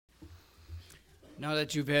Now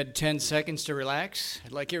that you've had 10 seconds to relax,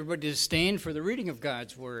 I'd like everybody to stand for the reading of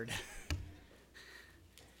God's Word.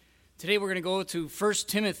 Today we're going to go to 1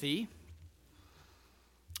 Timothy.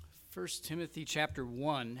 1 Timothy chapter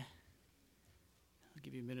 1. I'll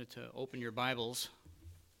give you a minute to open your Bibles.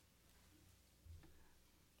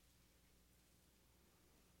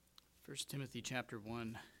 1 Timothy chapter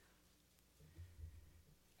 1.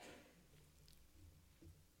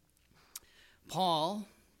 Paul,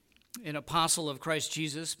 an apostle of Christ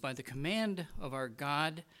Jesus, by the command of our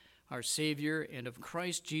God, our Savior, and of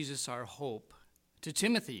Christ Jesus our hope, to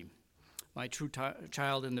Timothy, my true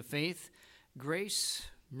child in the faith, grace,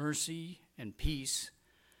 mercy, and peace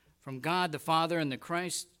from God the Father and the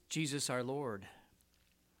Christ Jesus our Lord.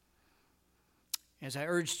 As I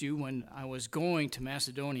urged you when I was going to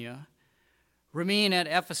Macedonia, remain at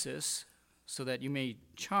Ephesus so that you may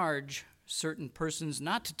charge certain persons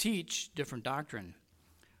not to teach different doctrine,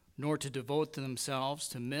 nor to devote themselves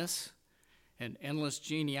to myths and endless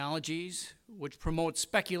genealogies, which promote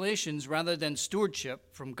speculations rather than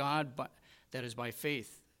stewardship from God that is by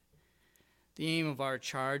faith. The aim of our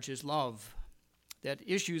charge is love that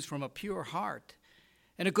issues from a pure heart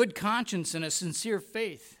and a good conscience and a sincere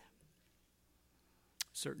faith.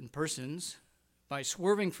 Certain persons, by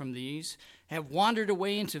swerving from these, have wandered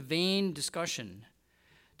away into vain discussion,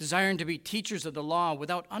 desiring to be teachers of the law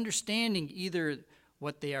without understanding either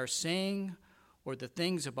what they are saying or the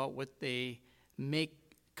things about what they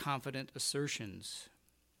make confident assertions.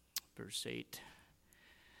 Verse 8.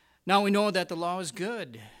 Now we know that the law is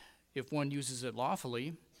good if one uses it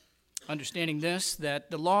lawfully, understanding this, that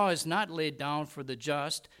the law is not laid down for the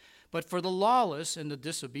just, but for the lawless and the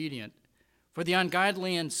disobedient, for the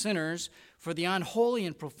ungodly and sinners, for the unholy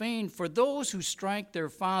and profane, for those who strike their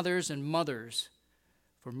fathers and mothers,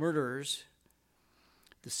 for murderers,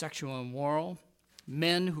 the sexual immoral,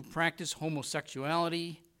 men who practice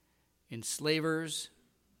homosexuality, enslavers,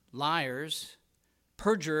 liars,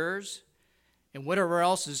 perjurers, and whatever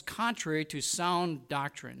else is contrary to sound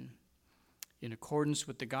doctrine, in accordance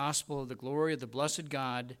with the gospel of the glory of the blessed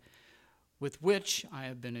God, with which I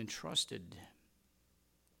have been entrusted.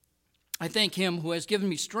 I thank him who has given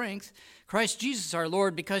me strength, Christ Jesus our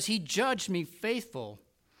Lord, because he judged me faithful,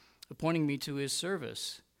 appointing me to his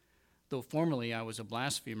service, though formerly I was a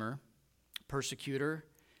blasphemer, persecutor,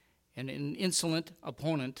 and an insolent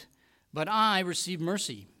opponent, but I received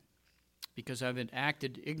mercy, because I had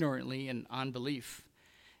acted ignorantly in unbelief.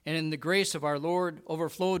 And in the grace of our Lord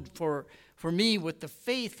overflowed for me with the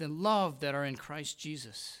faith and love that are in Christ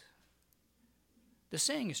Jesus. The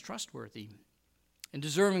saying is trustworthy and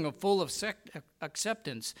deserving of full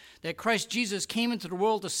acceptance, that Christ Jesus came into the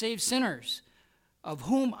world to save sinners, of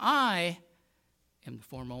whom I am the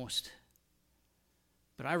foremost.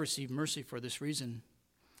 But I received mercy for this reason,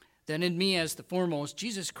 that in me as the foremost,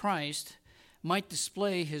 Jesus Christ might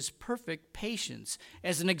display his perfect patience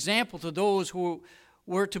as an example to those who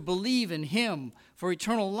were to believe in him for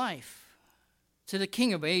eternal life, to the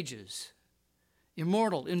King of ages,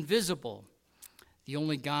 immortal, invisible, the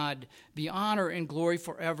only God, be honor and glory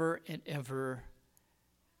forever and ever.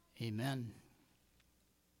 Amen.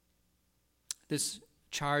 This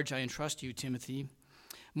charge I entrust to you, Timothy,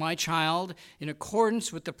 my child, in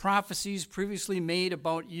accordance with the prophecies previously made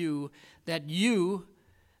about you,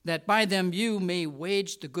 that by them you may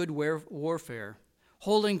wage the good warfare,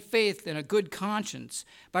 holding faith and a good conscience.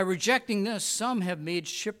 By rejecting this, some have made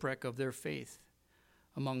shipwreck of their faith,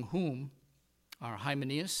 among whom are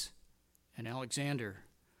Hymenaeus and Alexander,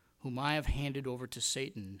 whom I have handed over to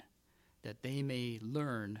Satan, that they may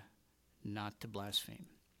learn not to blaspheme.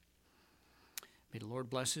 May the Lord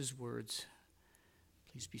bless his words.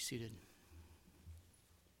 Please be seated.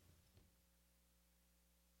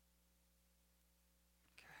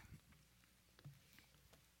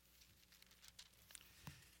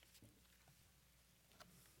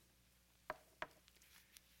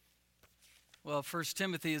 Well, 1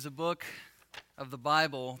 Timothy is a book of the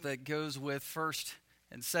Bible that goes with 1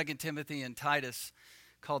 and 2 Timothy and Titus,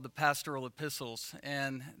 called the pastoral epistles.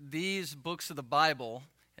 And these books of the Bible,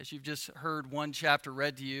 as you've just heard one chapter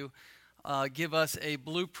read to you, give us a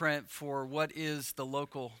blueprint for what is the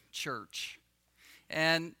local church.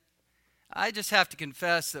 And I just have to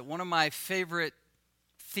confess that one of my favorite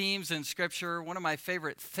themes in Scripture, one of my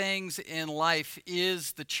favorite things in life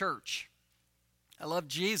is the church. I love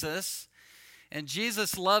Jesus, and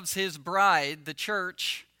Jesus loves his bride, the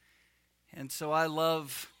church, and so I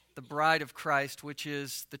love the bride of Christ, which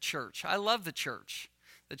is the church. I love the church.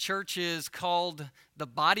 The church is called the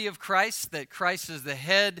body of Christ, that Christ is the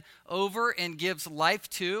head over and gives life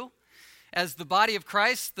to. As the body of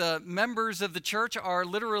Christ, the members of the church are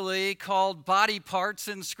literally called body parts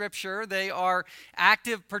in Scripture. They are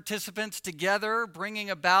active participants together, bringing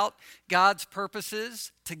about God's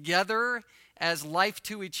purposes together as life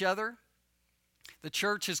to each other. The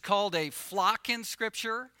church is called a flock in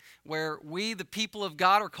Scripture, where we, the people of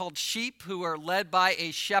God, are called sheep who are led by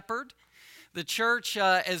a shepherd. The church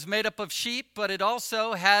is made up of sheep, but it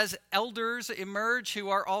also has elders emerge who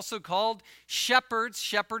are also called shepherds,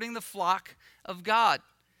 shepherding the flock of God.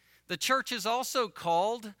 The church is also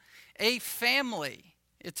called a family.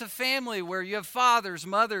 It's a family where you have fathers,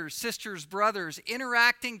 mothers, sisters, brothers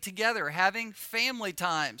interacting together, having family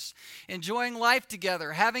times, enjoying life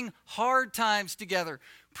together, having hard times together,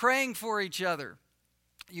 praying for each other.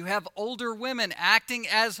 You have older women acting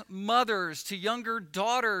as mothers to younger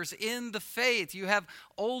daughters in the faith. You have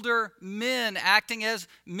older men acting as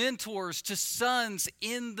mentors to sons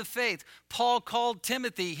in the faith. Paul called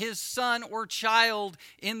Timothy his son or child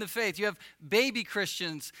in the faith. You have baby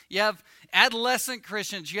Christians. You have adolescent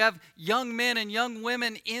Christians. You have young men and young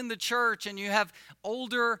women in the church. And you have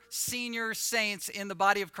older senior saints in the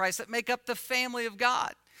body of Christ that make up the family of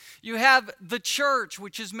God. You have the church,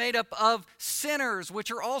 which is made up of sinners, which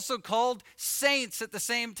are also called saints at the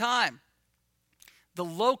same time. The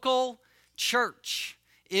local church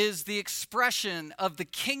is the expression of the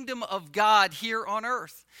kingdom of God here on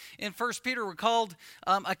earth. In 1 Peter, we're called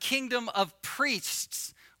a kingdom of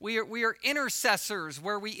priests. We are intercessors,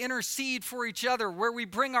 where we intercede for each other, where we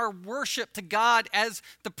bring our worship to God as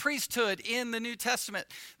the priesthood in the New Testament.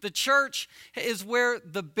 The church is where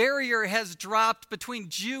the barrier has dropped between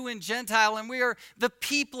Jew and Gentile, and we are the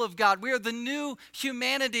people of God. We are the new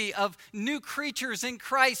humanity of new creatures in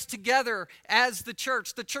Christ together as the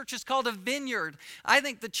church. The church is called a vineyard. I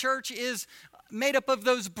think the church is made up of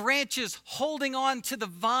those branches holding on to the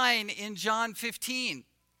vine in John 15.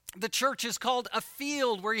 The church is called a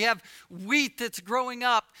field where you have wheat that's growing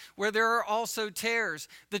up, where there are also tares.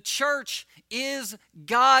 The church is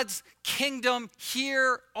God's kingdom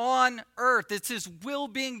here on earth. It's His will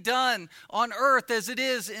being done on earth as it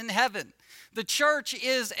is in heaven. The church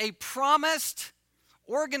is a promised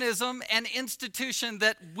organism and institution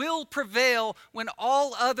that will prevail when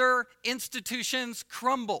all other institutions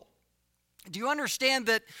crumble. Do you understand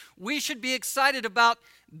that we should be excited about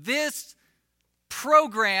this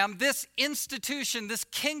program, this institution, this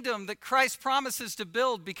kingdom that Christ promises to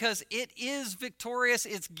build, because it is victorious.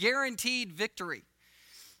 It's guaranteed victory.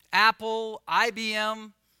 Apple,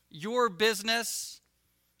 IBM, your business,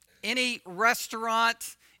 any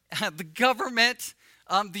restaurant, the government,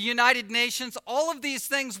 the United Nations, all of these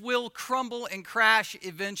things will crumble and crash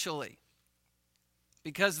eventually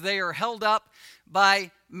because they are held up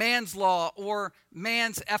by man's law or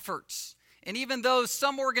man's efforts. And even though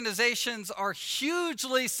some organizations are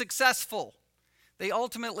hugely successful, they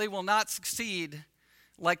ultimately will not succeed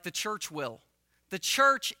like the church will. The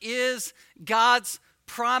church is God's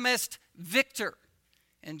promised victor.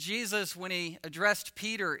 And Jesus, when He addressed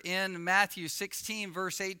Peter in Matthew 16,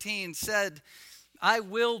 verse 18, said, I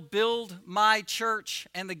will build my church,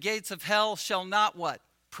 and the gates of hell shall not what?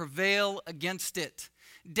 Prevail against it.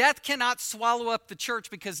 Death cannot swallow up the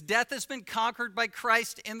church because death has been conquered by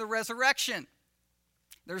Christ in the resurrection.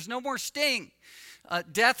 There's no more sting.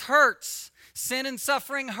 Death hurts. Sin and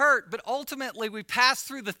suffering hurt. But ultimately we pass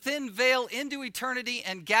through the thin veil into eternity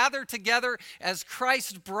and gather together as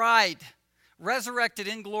Christ's bride, resurrected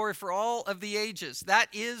in glory for all of the ages. That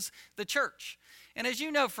is the church. And as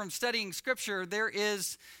you know from studying Scripture, there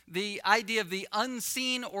is the idea of the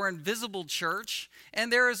unseen or invisible church,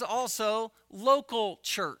 and there is also local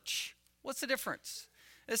church. What's the difference?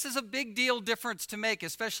 This is a big deal difference to make,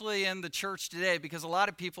 especially in the church today, because a lot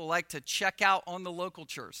of people like to check out on the local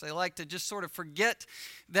church. They like to just sort of forget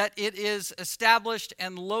that it is established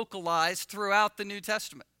and localized throughout the New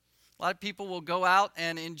Testament. A lot of people will go out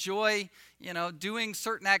and enjoy, doing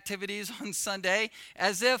certain activities on Sunday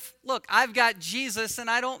as if, look, I've got Jesus and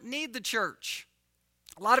I don't need the church.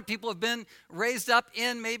 A lot of people have been raised up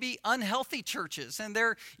in maybe unhealthy churches, and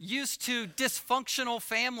they're used to dysfunctional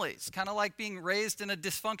families, kind of like being raised in a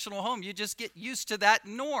dysfunctional home. You just get used to that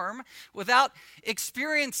norm without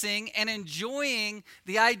experiencing and enjoying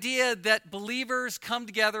the idea that believers come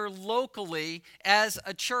together locally as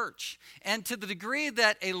a church. And to the degree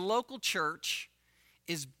that a local church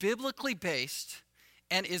is biblically based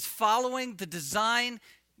and is following the design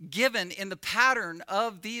given in the pattern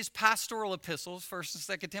of these pastoral epistles, 1st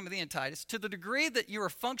and 2nd Timothy and Titus, to the degree that you are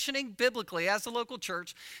functioning biblically as a local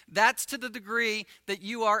church, that's to the degree that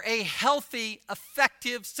you are a healthy,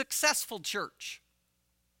 effective, successful church.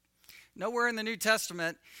 Nowhere in the New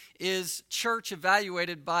Testament is church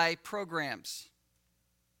evaluated by programs.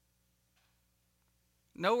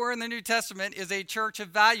 Nowhere in the New Testament is a church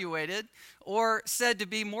evaluated or said to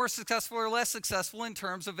be more successful or less successful in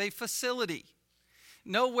terms of a facility.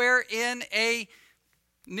 Nowhere in a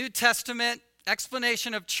New Testament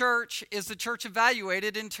explanation of church is the church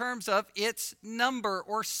evaluated in terms of its number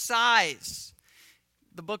or size.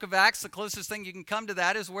 The book of Acts, the closest thing you can come to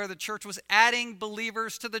that is where the church was adding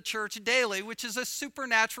believers to the church daily, which is a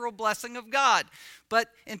supernatural blessing of God. But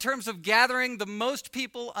in terms of gathering the most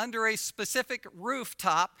people under a specific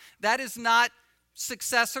rooftop, that is not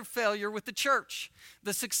success or failure with the church.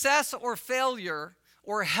 The success or failure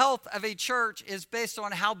or health of a church is based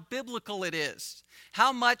on how biblical it is,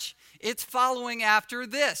 how much it's following after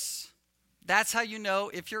this. That's how you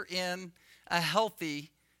know if you're in a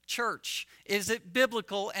healthy church. Is it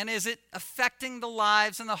biblical, and is it affecting the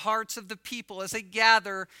lives and the hearts of the people as they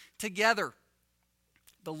gather together?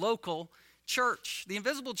 The local church. The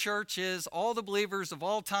invisible church is all the believers of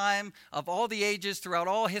all time, of all the ages, throughout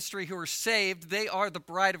all history who are saved. They are the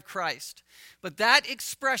bride of Christ. But that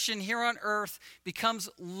expression here on earth becomes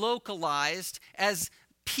localized as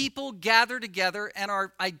people gather together and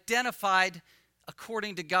are identified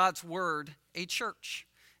according to God's word, a church.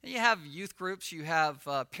 You have youth groups, you have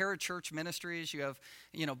parachurch ministries, you have,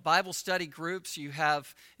 Bible study groups, you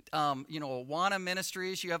have, Awana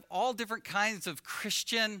ministries, you have all different kinds of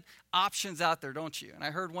Christian options out there, don't you? And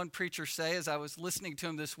I heard one preacher say, as I was listening to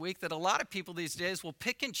him this week, that a lot of people these days will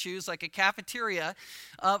pick and choose, like a cafeteria,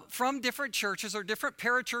 from different churches or different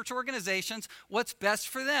parachurch organizations, what's best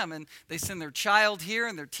for them. And they send their child here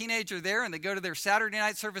and their teenager there, and they go to their Saturday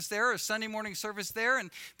night service there or Sunday morning service there, and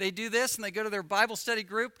they do this, and they go to their Bible study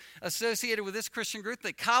group associated with this Christian group.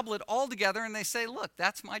 They cobble it all together, and they say, look,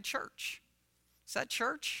 that's my church. Is that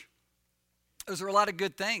church? Those are a lot of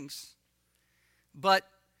good things. But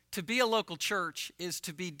to be a local church is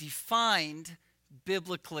to be defined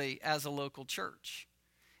biblically as a local church.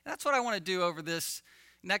 And that's what I want to do over this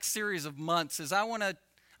next series of months. Is I want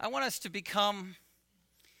us to become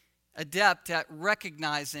adept at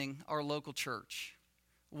recognizing our local church.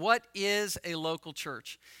 What is a local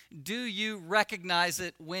church? Do you recognize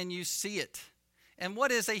it when you see it? And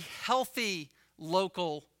what is a healthy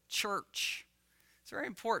local church? It's very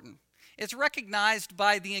important. It's recognized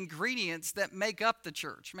by the ingredients that make up the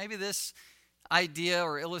church. Maybe this idea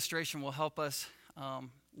or illustration will help us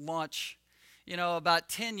launch. About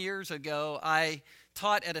 10 years ago, I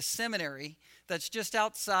taught at a seminary that's just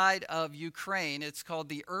outside of Ukraine. It's called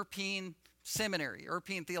the Irpin Seminary,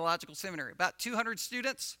 Irpin Theological Seminary. About 200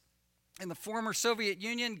 students in the former Soviet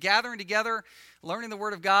Union gathering together, learning the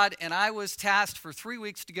Word of God, and I was tasked for 3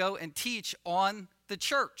 weeks to go and teach on the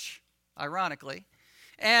church, ironically.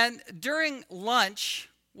 And during lunch,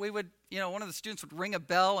 we would, one of the students would ring a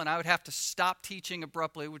bell, and I would have to stop teaching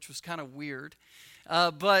abruptly, which was kind of weird.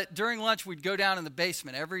 But during lunch, we'd go down in the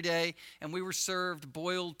basement every day, and we were served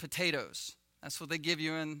boiled potatoes. That's what they give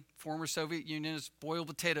you in former Soviet Union, is boiled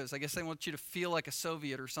potatoes. I guess they want you to feel like a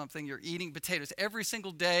Soviet or something. You're eating potatoes. Every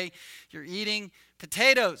single day, you're eating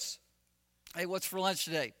potatoes. Hey, what's for lunch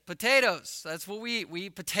today? Potatoes. That's what we eat. We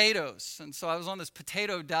eat potatoes. And so I was on this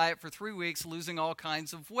potato diet for 3 weeks, losing all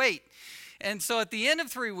kinds of weight. And so at the end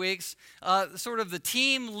of 3 weeks, sort of the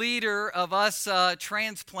team leader of us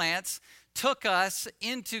transplants took us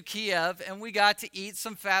into Kiev, and we got to eat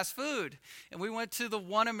some fast food. And we went to the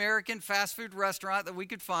one American fast food restaurant that we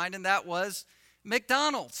could find, and that was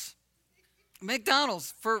McDonald's.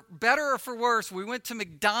 McDonald's, for better or for worse, we went to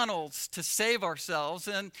McDonald's to save ourselves,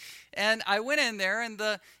 and I went in there, and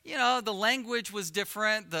the language was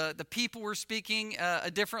different. The people were speaking a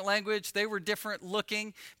different language. They were different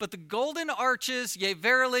looking, but the golden arches, yea,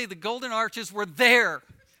 verily, the golden arches were there.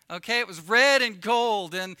 Okay, it was red and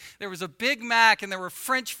gold, and there was a Big Mac, and there were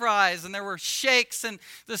French fries, and there were shakes, and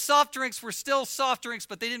the soft drinks were still soft drinks,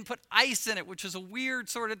 but they didn't put ice in it, which was a weird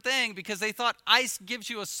sort of thing because they thought ice gives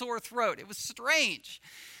you a sore throat. It was strange.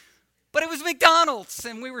 But it was McDonald's,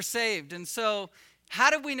 and we were saved. And so how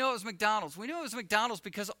did we know it was McDonald's? We knew it was McDonald's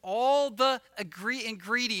because all the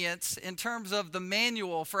ingredients in terms of the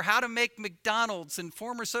manual for how to make McDonald's in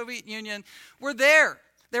former Soviet Union were there.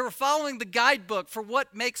 They were following the guidebook for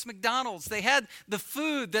what makes McDonald's. They had the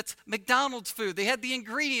food that's McDonald's food. They had the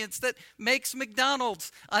ingredients that makes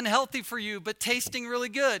McDonald's unhealthy for you, but tasting really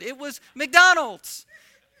good. It was McDonald's.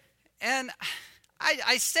 And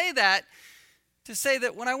I say that to say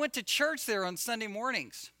that when I went to church there on the Sunday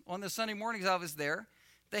mornings I was there,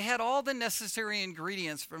 they had all the necessary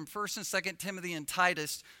ingredients from 1 and 2 Timothy and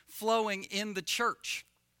Titus flowing in the church.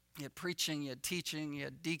 You had preaching, you had teaching, you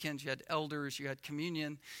had deacons, you had elders, you had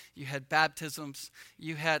communion, you had baptisms.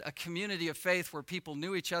 You had a community of faith where people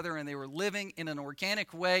knew each other and they were living in an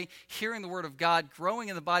organic way, hearing the word of God, growing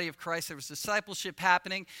in the body of Christ. There was discipleship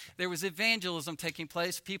happening. There was evangelism taking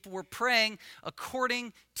place. People were praying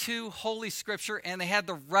according to Holy Scripture, and they had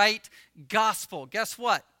the right gospel. Guess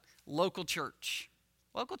what? Local church.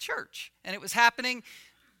 Local church. And it was happening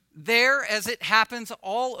there as it happens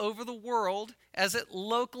all over the world, as it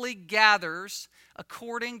locally gathers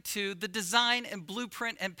according to the design and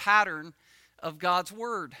blueprint and pattern of God's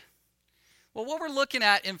word. Well, what we're looking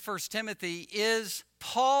at in 1 Timothy is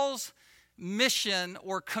Paul's mission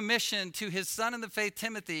or commission to his son in the faith,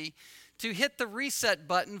 Timothy, to hit the reset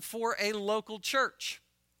button for a local church.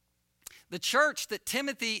 The church that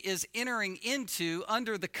Timothy is entering into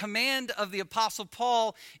under the command of the Apostle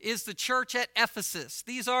Paul is the church at Ephesus.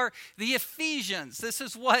 These are the Ephesians. This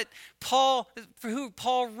is who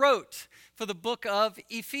Paul wrote for the book of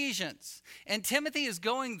Ephesians. And Timothy is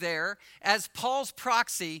going there as Paul's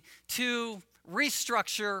proxy to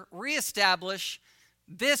restructure, reestablish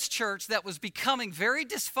this church that was becoming very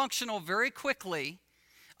dysfunctional very quickly,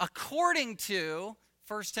 according to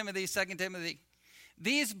 1 Timothy, 2 Timothy.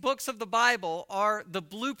 These books of the Bible are the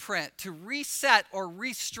blueprint to reset or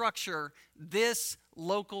restructure this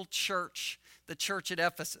local church, the church at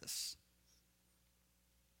Ephesus.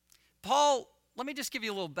 Paul, let me just give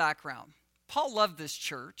you a little background. Paul loved this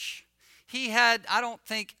church. He had, I don't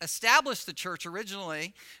think, established the church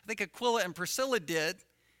originally. I think Aquila and Priscilla did.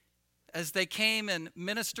 As they came and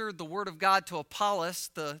ministered the word of God to Apollos,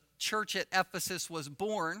 the church at Ephesus was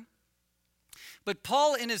born. But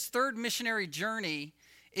Paul, in his third missionary journey,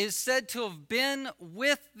 is said to have been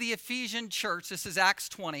with the Ephesian church, this is Acts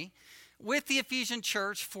 20, with the Ephesian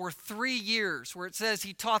church for 3 years, where it says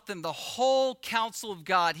he taught them the whole counsel of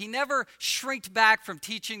God. He never shrinked back from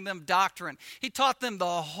teaching them doctrine. He taught them the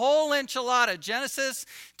whole enchilada, Genesis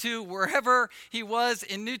to wherever he was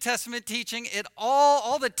in New Testament teaching.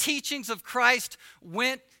 All the teachings of Christ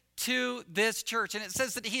went to this church. And it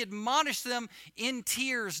says that he admonished them in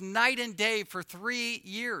tears night and day for 3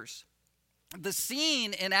 years. The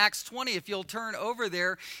scene in Acts 20, if you'll turn over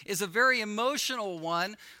there, is a very emotional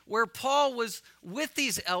one where Paul was with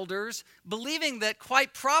these elders, believing that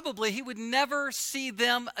quite probably he would never see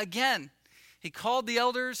them again. He called the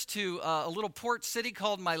elders to a little port city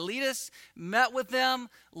called Miletus, met with them,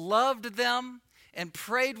 loved them, and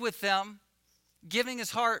prayed with them, giving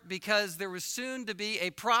his heart because there was soon to be a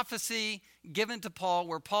prophecy given to Paul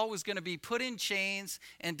where Paul was going to be put in chains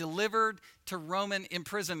and delivered to Roman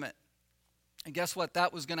imprisonment. And guess what?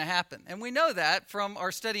 That was going to happen. And we know that from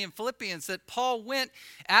our study in Philippians, that Paul went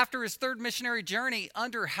after his third missionary journey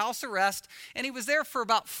under house arrest, and he was there for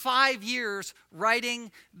about 5 years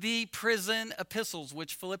writing the prison epistles,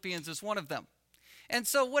 which Philippians is one of them. And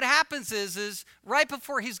so what happens is right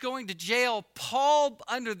before he's going to jail, Paul,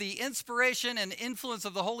 under the inspiration and influence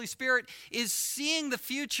of the Holy Spirit, is seeing the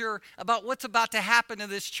future about what's about to happen to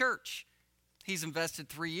this church. He's invested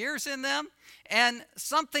 3 years in them, and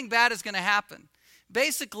something bad is going to happen.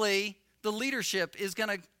 Basically, the leadership is going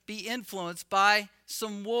to be influenced by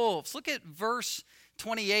some wolves. Look at verse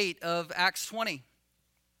 28 of Acts 20. He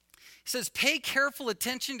says, "Pay careful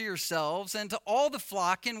attention to yourselves and to all the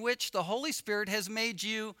flock in which the Holy Spirit has made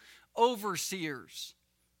you overseers."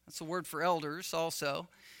 That's a word for elders also.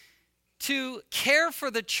 "To care for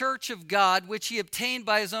the church of God, which he obtained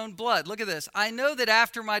by his own blood." Look at this. "I know that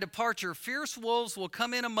after my departure, fierce wolves will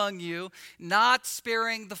come in among you, not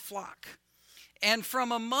sparing the flock. And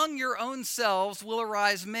from among your own selves will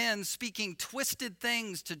arise men speaking twisted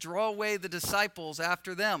things to draw away the disciples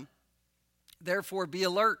after them. Therefore be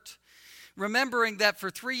alert, remembering that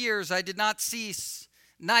for 3 years I did not cease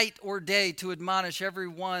night or day to admonish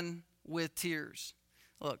everyone with tears."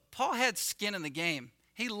 Look, Paul had skin in the game.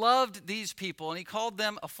 He loved these people, and he called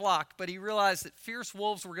them a flock, but he realized that fierce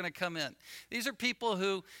wolves were going to come in. These are people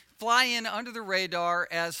who fly in under the radar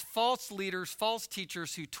as false leaders, false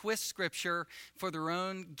teachers who twist Scripture for their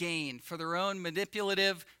own gain, for their own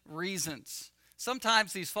manipulative reasons.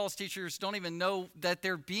 Sometimes these false teachers don't even know that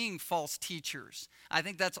they're being false teachers. I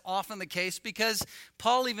think that's often the case because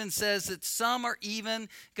Paul even says that some are even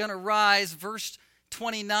going to rise, verse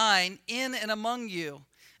 29, in and among you.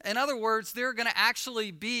 In other words, there are going to actually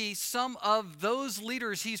be some of those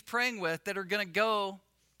leaders he's praying with that are going to go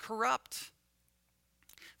corrupt.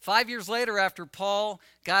 5 years later, after Paul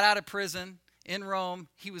got out of prison in Rome,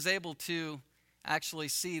 he was able to actually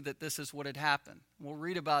see that this is what had happened. We'll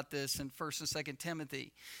read about this in 1st and 2nd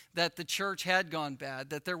Timothy, that the church had gone bad,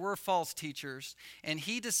 that there were false teachers, and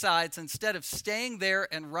he decides, instead of staying there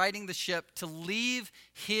and righting the ship, to leave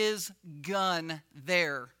his gun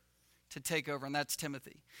there to take over, and that's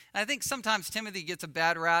Timothy. And I think sometimes Timothy gets a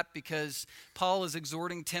bad rap because Paul is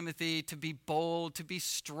exhorting Timothy to be bold, to be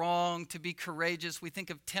strong, to be courageous. We think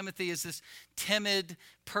of Timothy as this timid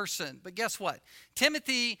person. But guess what?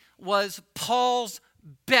 Timothy was Paul's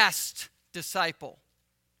best disciple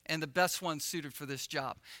and the best one suited for this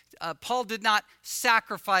job. Paul did not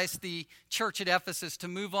sacrifice the church at Ephesus to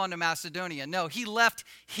move on to Macedonia. No, he left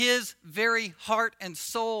his very heart and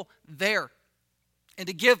soul there. And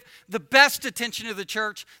to give the best attention to the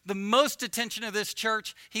church, the most attention to this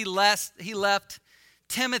church, he left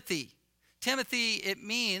Timothy. Timothy, it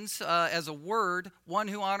means, as a word, one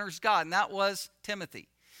who honors God, and that was Timothy.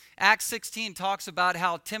 Acts 16 talks about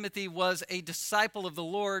how Timothy was a disciple of the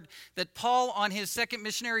Lord that Paul, on his second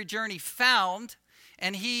missionary journey, found,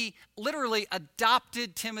 and he literally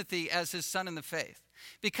adopted Timothy as his son in the faith.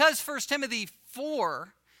 Because 1 Timothy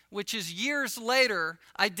 4, which is years later,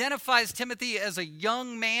 identifies Timothy as a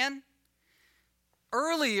young man.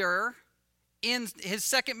 Earlier in his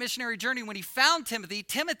second missionary journey, when he found Timothy,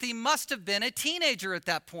 Timothy must have been a teenager at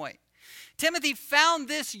that point. Timothy found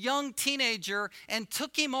this young teenager and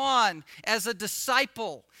took him on as a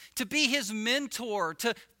disciple, to be his mentor,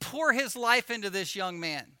 to pour his life into this young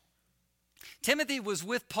man. Timothy was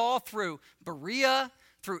with Paul through Berea,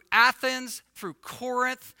 through Athens, through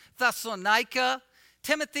Corinth, Thessalonica.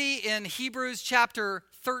 Timothy in Hebrews chapter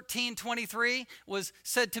 13:23 was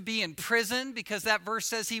said to be in prison because that verse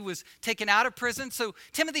says he was taken out of prison. So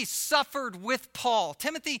Timothy suffered with Paul.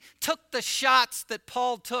 Timothy took the shots that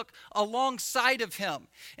Paul took alongside of him.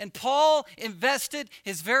 And Paul invested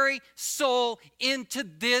his very soul into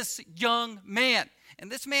this young man.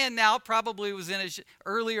 And this man now probably was in his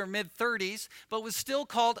early or mid-30s, but was still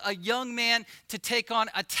called a young man to take on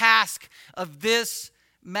a task of this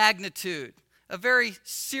magnitude. A very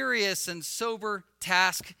serious and sober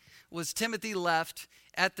task was Timothy left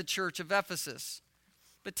at the church of Ephesus.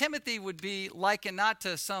 But Timothy would be likened not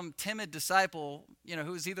to some timid disciple,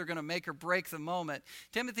 who's either going to make or break the moment.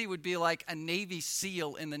 Timothy would be like a Navy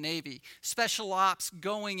SEAL in the Navy, special ops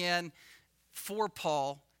going in for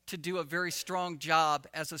Paul to do a very strong job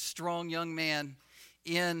as a strong young man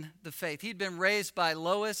in the faith. He'd been raised by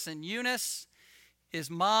Lois and Eunice. His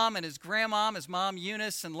mom and his grandmom, his mom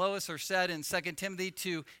Eunice and Lois, are said in 2 Timothy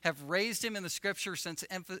to have raised him in the scripture since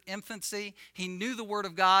infancy. He knew the word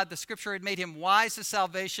of God. The scripture had made him wise to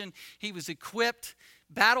salvation. He was equipped,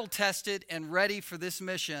 battle-tested, and ready for this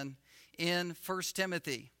mission in 1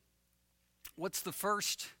 Timothy. What's the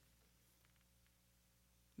first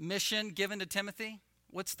mission given to Timothy?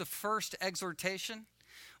 What's the first exhortation?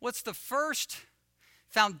 What's the first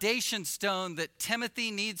foundation stone that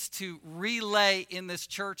Timothy needs to relay in this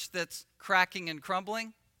church that's cracking and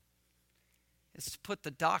crumbling? Is to put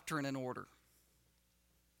the doctrine in order.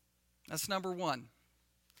 That's number one.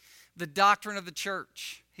 The doctrine of the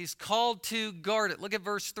church. He's called to guard it. Look at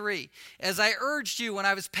verse 3. As I urged you when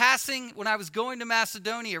I was going to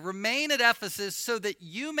Macedonia, remain at Ephesus so that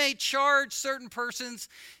you may charge certain persons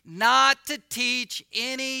not to teach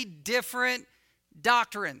any different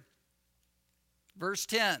doctrine. Verse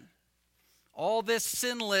 10, all this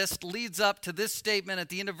sin list leads up to this statement at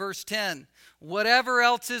the end of verse 10. Whatever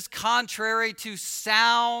else is contrary to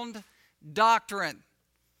sound doctrine.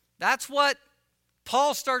 That's what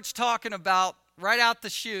Paul starts talking about right out the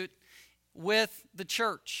chute with the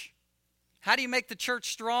church. How do you make the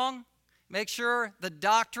church strong? Make sure the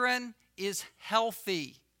doctrine is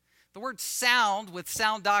healthy. The word sound with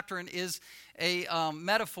sound doctrine is a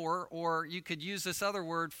metaphor, or you could use this other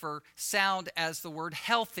word for sound as the word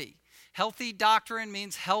healthy. Healthy doctrine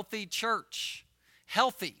means healthy church.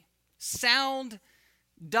 Healthy, sound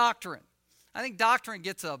doctrine. I think doctrine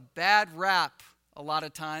gets a bad rap a lot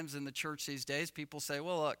of times in the church these days. People say,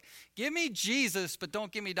 well, look, give me Jesus, but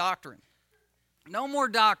don't give me doctrine. No more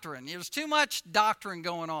doctrine. There's too much doctrine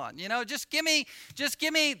going on. Just give me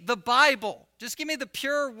the Bible. Just give me the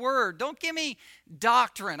pure word. Don't give me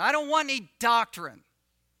doctrine. I don't want any doctrine.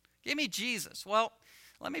 Give me Jesus. Well,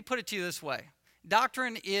 let me put it to you this way.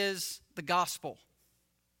 Doctrine is the gospel.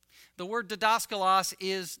 The word didaskalos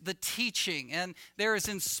is the teaching, and there is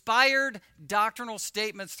inspired doctrinal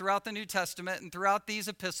statements throughout the New Testament and throughout these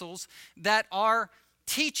epistles that are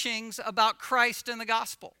teachings about Christ and the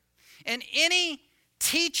gospel. And any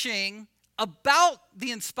teaching about the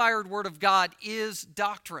inspired word of God is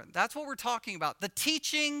doctrine. That's what we're talking about. The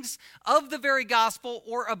teachings of the very gospel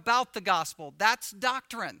or about the gospel. That's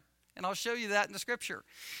doctrine. And I'll show you that in the scripture.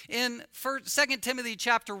 In 2 Timothy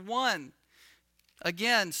chapter 1,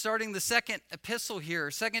 again, starting the second epistle here,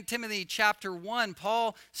 2 Timothy chapter 1,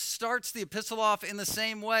 Paul starts the epistle off in the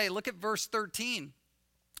same way. Look at verse 13.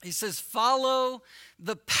 He says, follow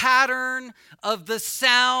the pattern of the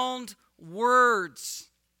sound words.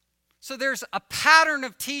 So there's a pattern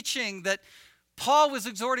of teaching that Paul was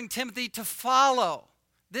exhorting Timothy to follow.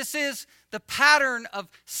 This is the pattern of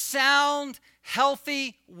sound,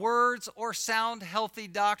 healthy words or sound, healthy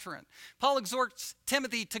doctrine. Paul exhorts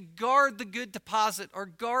Timothy to guard the good deposit or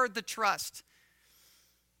guard the trust.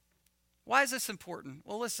 Why is this important?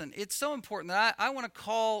 Well, listen, it's so important that I want to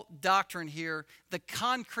call doctrine here the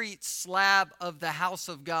concrete slab of the house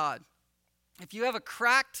of God. If you have a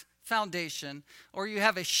cracked foundation or you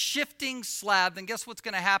have a shifting slab, then guess what's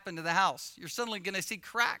going to happen to the house? You're suddenly going to see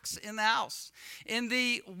cracks in the house, in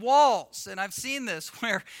the walls. And I've seen this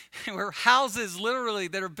where houses literally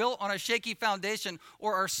that are built on a shaky foundation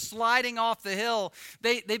or are sliding off the hill,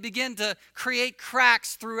 they begin to create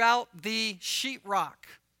cracks throughout the sheetrock.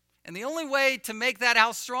 And the only way to make that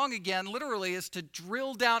house strong again, literally, is to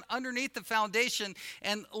drill down underneath the foundation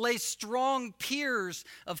and lay strong piers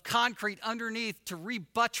of concrete underneath to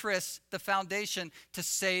rebuttress the foundation to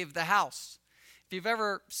save the house. If you've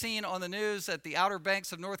ever seen on the news at the Outer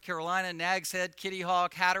Banks of North Carolina, Nags Head, Kitty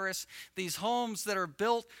Hawk, Hatteras, these homes that are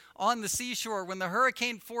built on the seashore, when the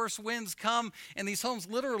hurricane force winds come and these homes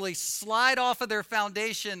literally slide off of their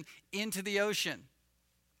foundation into the ocean.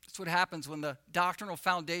 That's what happens when the doctrinal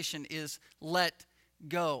foundation is let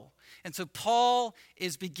go. And so Paul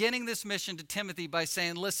is beginning this mission to Timothy by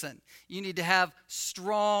saying, listen, you need to have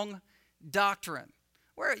strong doctrine.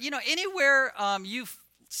 Where, anywhere you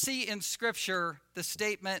see in Scripture the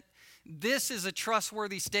statement, this is a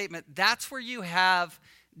trustworthy statement, that's where you have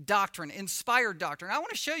doctrine, inspired doctrine. I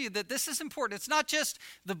want to show you that this is important. It's not just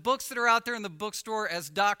the books that are out there in the bookstore as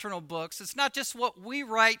doctrinal books. It's not just what we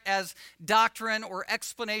write as doctrine or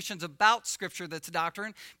explanations about Scripture that's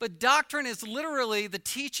doctrine, but doctrine is literally the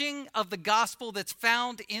teaching of the gospel that's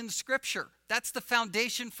found in Scripture. That's the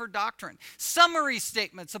foundation for doctrine. Summary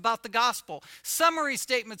statements about the gospel, summary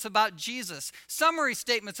statements about Jesus, summary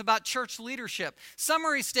statements about church leadership,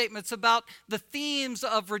 summary statements about the themes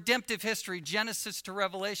of redemptive history, Genesis to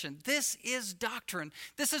Revelation. This is doctrine.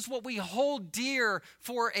 This is what we hold dear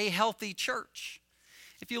for a healthy church.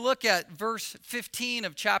 If you look at verse 15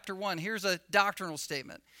 of chapter 1, here's a doctrinal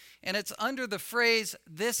statement, and it's under the phrase,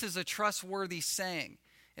 "This is a trustworthy saying."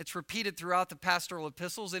 It's repeated throughout the pastoral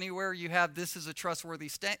epistles. Anywhere you have "this is a trustworthy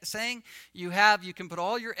saying," you can put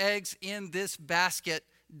all your eggs in this basket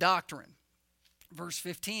doctrine. Verse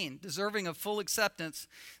 15, deserving of full acceptance,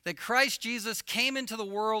 that Christ Jesus came into the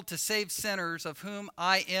world to save sinners, of whom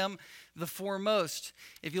I am the foremost.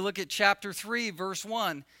 If you look at chapter 3, verse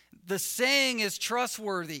 1, the saying is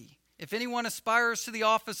trustworthy. If anyone aspires to the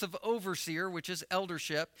office of overseer, which is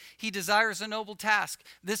eldership, he desires a noble task.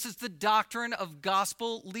 This is the doctrine of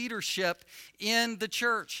gospel leadership in the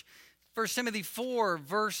church. 1 Timothy 4,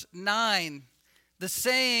 verse 9, the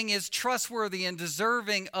saying is trustworthy and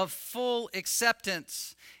deserving of full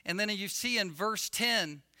acceptance. And then you see in verse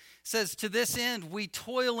 10, says, to this end we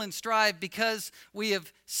toil and strive because we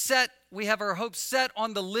have our hopes set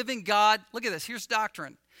on the living God. Look at this, here's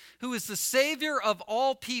doctrine. Who is the Savior of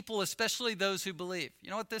all people, especially those who believe. You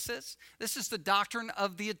know what this is? This is the doctrine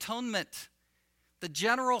of the atonement. The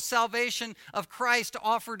general salvation of Christ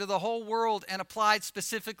offered to the whole world and applied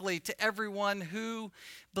specifically to everyone who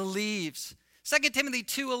believes. 2 Timothy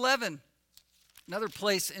 2:11, another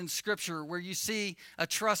place in Scripture where you see a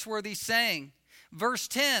trustworthy saying. Verse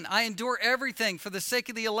 10, I endure everything for the sake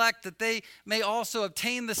of the elect, that they may also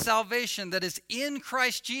obtain the salvation that is in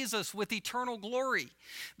Christ Jesus with eternal glory.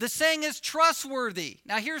 The saying is trustworthy.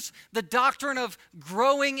 Now here's the doctrine of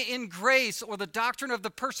growing in grace, or the doctrine of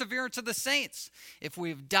the perseverance of the saints. If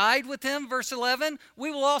we've died with him, verse 11,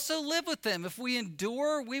 we will also live with him. If we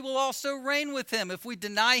endure, we will also reign with him. If we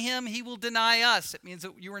deny him, he will deny us. It means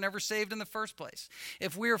that you were never saved in the first place.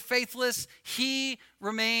 If we are faithless, he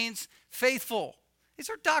remains faithful. These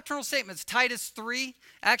are doctrinal statements. Titus 3,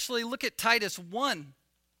 actually look at Titus 1,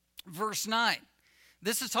 verse 9.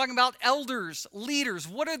 This is talking about elders, leaders.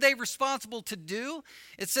 What are they responsible to do?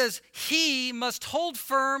 It says, he must hold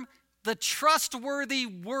firm the trustworthy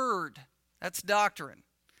word. That's doctrine,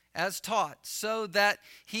 as taught, so that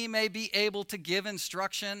he may be able to give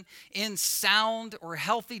instruction in sound or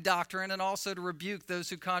healthy doctrine, and also to rebuke those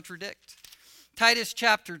who contradict. Titus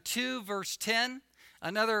chapter 2, verse 10,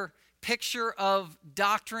 another picture of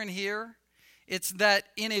doctrine here. It's that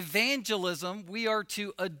in evangelism, we are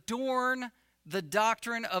to adorn the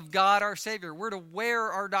doctrine of God our Savior. We're to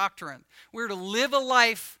wear our doctrine. We're to live a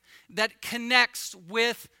life that connects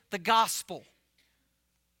with the gospel.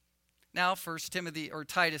 Now, 1 Timothy or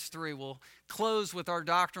Titus 3, we'll close with our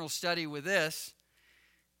doctrinal study with this.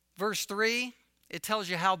 Verse 3, it tells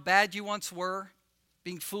you how bad you once were,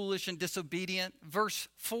 being foolish and disobedient. Verse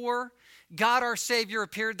 4, God our Savior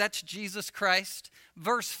appeared. That's Jesus Christ.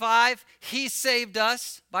 Verse 5, He saved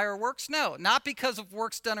us by our works? No, not because of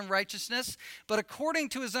works done in righteousness, but according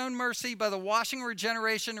to His own mercy by the washing,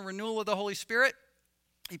 regeneration, and renewal of the Holy Spirit.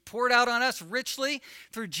 He poured out on us richly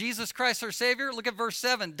through Jesus Christ our Savior. Look at verse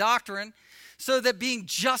 7, doctrine, so that being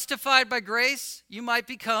justified by grace, we might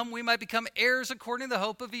become heirs according to the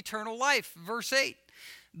hope of eternal life. Verse 8,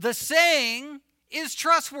 the saying is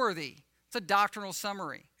trustworthy. It's a doctrinal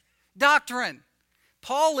summary. Doctrine.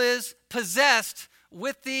 Paul is possessed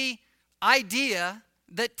with the idea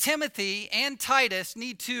that Timothy and Titus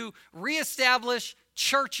need to reestablish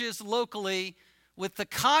churches locally with the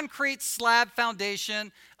concrete slab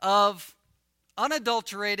foundation of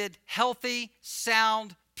unadulterated, healthy,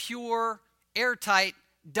 sound, pure, airtight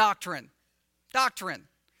doctrine. Doctrine.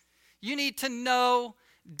 You need to know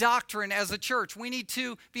doctrine as a church. We need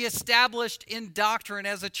to be established in doctrine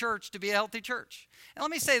as a church to be a healthy church. And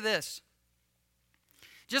let me say this.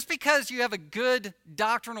 Just because you have a good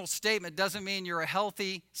doctrinal statement doesn't mean you're a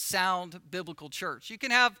healthy, sound, biblical church. You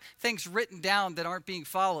can have things written down that aren't being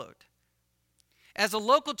followed. As a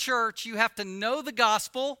local church, you have to know the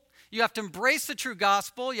gospel. You have to embrace the true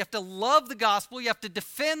gospel. You have to love the gospel. You have to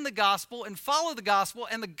defend the gospel and follow the gospel.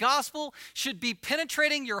 And the gospel should be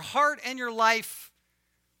penetrating your heart and your life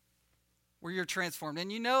where you're transformed.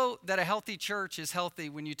 And you know that a healthy church is healthy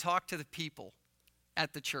when you talk to the people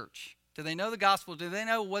at the church. Do they know the gospel? Do they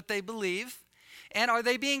know what they believe? And are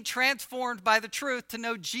they being transformed by the truth to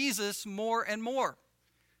know Jesus more and more?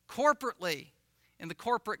 Corporately, in the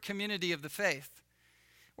corporate community of the faith.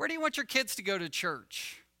 Where do you want your kids to go to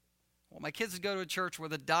church? Well, my kids go to a church where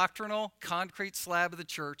the doctrinal, concrete slab of the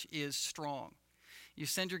church is strong. You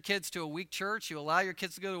send your kids to a weak church. You allow your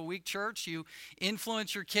kids to go to a weak church. You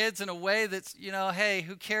influence your kids in a way that's, hey,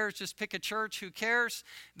 who cares? Just pick a church. Who cares?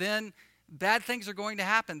 Then bad things are going to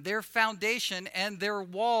happen. Their foundation and their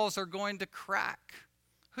walls are going to crack.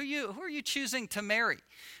 Who are you choosing to marry?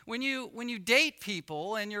 When you date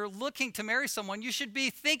people and you're looking to marry someone, you should be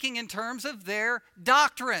thinking in terms of their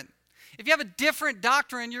doctrine. If you have a different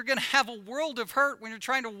doctrine, you're going to have a world of hurt when you're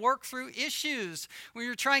trying to work through issues, when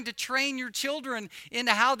you're trying to train your children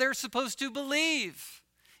into how they're supposed to believe.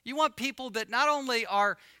 You want people that not only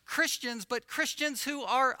are Christians, but Christians who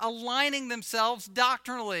are aligning themselves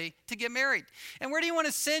doctrinally to get married. And where do you want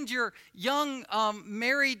to send your young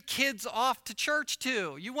married kids off to church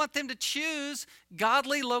to? You want them to choose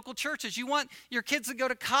godly local churches. You want your kids to go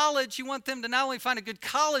to college. You want them to not only find a good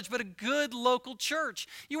college, but a good local church.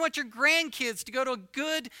 You want your grandkids to go to a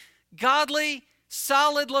good, godly,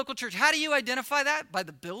 solid local church. How do you identify that? By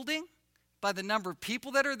the building? By the number of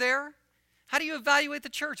people that are there? How do you evaluate the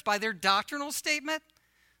church? By their doctrinal statement?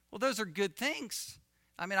 Well, those are good things.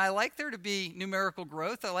 I mean, I like there to be numerical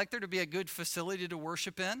growth. I like there to be a good facility to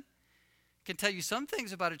worship in. I can tell you some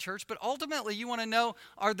things about a church, but ultimately you want to know,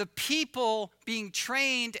 are the people being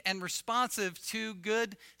trained and responsive to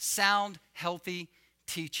good, sound, healthy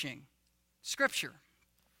teaching? Scripture.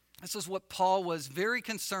 This is what Paul was very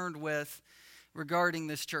concerned with regarding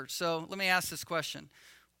this church. So let me ask this question.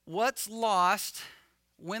 What's lost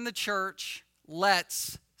when the church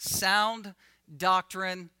lets sound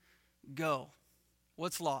doctrine go?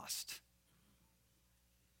 What's lost?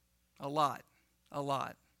 A lot.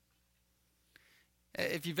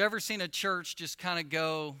 If you've ever seen a church just kind of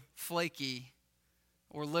go flaky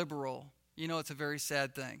or liberal, you know it's a very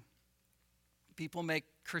sad thing. People make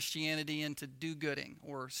Christianity into do-gooding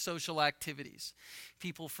or social activities.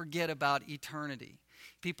 People forget about eternity.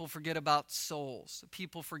 People forget about souls.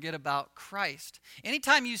 People forget about Christ.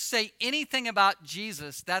 Anytime you say anything about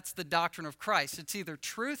Jesus, that's the doctrine of Christ. It's either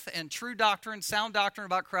truth and true doctrine, sound doctrine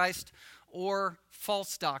about Christ, or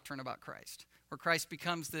false doctrine about Christ, where Christ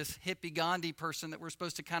becomes this hippie Gandhi person that we're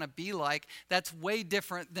supposed to kind of be like. That's way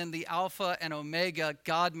different than the Alpha and Omega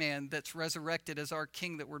God-man that's resurrected as our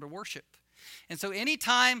King that we're to worship. And so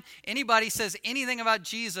anytime anybody says anything about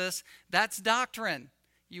Jesus, that's doctrine.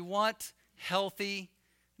 You want healthy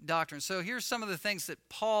doctrine. So here's some of the things that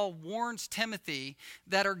Paul warns Timothy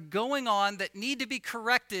that are going on that need to be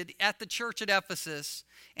corrected at the church at Ephesus,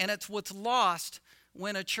 and it's what's lost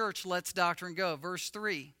when a church lets doctrine go. Verse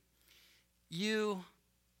 3, you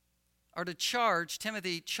are to charge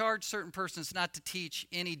certain persons not to teach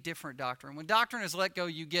any different doctrine. When doctrine is let go,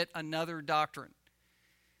 you get another doctrine.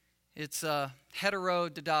 It's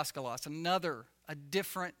heterodidaskalos, a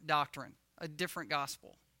different doctrine, a different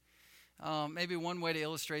gospel. Maybe one way to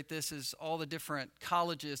illustrate this is all the different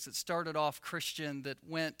colleges that started off Christian that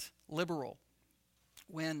went liberal.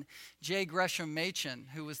 When J. Gresham Machen,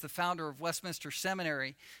 who was the founder of Westminster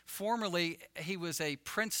Seminary, formerly he was a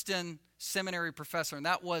Princeton seminary professor, and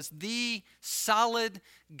that was the solid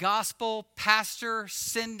gospel pastor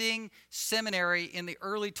sending seminary in the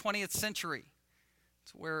early 20th century.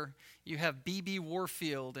 It's where you have B.B.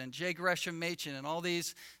 Warfield and J. Gresham Machen and all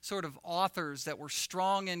these sort of authors that were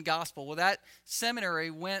strong in gospel. Well, that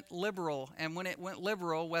seminary went liberal, and when it went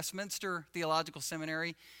liberal, Westminster Theological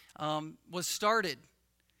Seminary was started.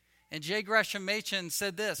 And J. Gresham Machen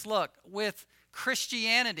said this, look, with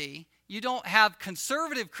Christianity, you don't have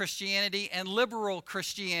conservative Christianity and liberal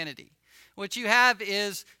Christianity. What you have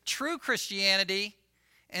is true Christianity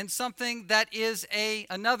and something that is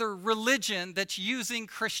another religion that's using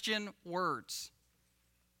Christian words.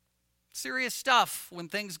 Serious stuff when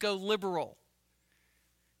things go liberal.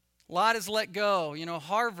 A lot is let go. You know,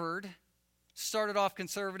 Harvard started off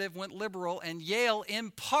conservative, went liberal, and Yale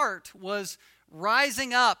in part was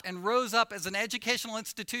rising up and rose up as an educational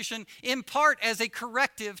institution, in part as a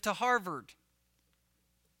corrective to Harvard.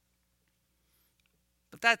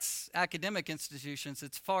 But that's academic institutions.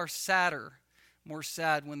 It's far sadder, more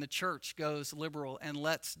sad when the church goes liberal and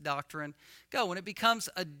lets doctrine go. When it becomes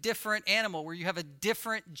a different animal, where you have a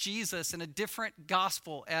different Jesus and a different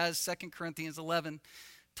gospel, as 2 Corinthians 11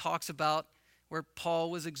 talks about, where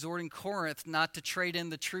Paul was exhorting Corinth not to trade in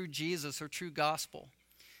the true Jesus or true gospel.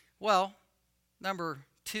 Well, number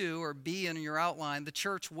 2, or B in your outline, the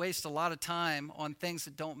church wastes a lot of time on things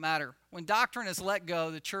that don't matter. When doctrine is let go,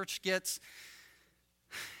 the church gets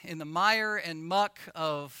in the mire and muck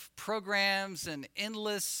of programs and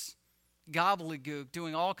endless gobbledygook,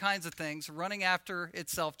 doing all kinds of things, running after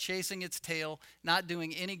itself, chasing its tail, not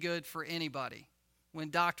doing any good for anybody, when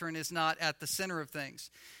doctrine is not at the center of things.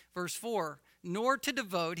 Verse 4, nor to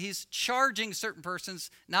devote, he's charging certain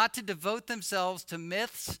persons not to devote themselves to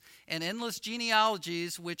myths and endless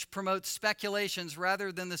genealogies which promote speculations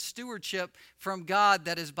rather than the stewardship from God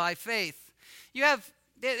that is by faith. They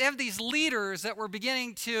have these leaders that were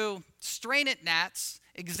beginning to strain at gnats,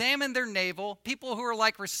 examine their navel, people who are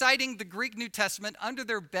like reciting the Greek New Testament under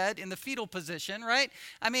their bed in the fetal position, right?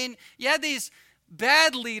 I mean, you had these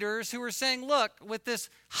bad leaders who were saying, look, with this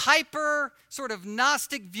hyper sort of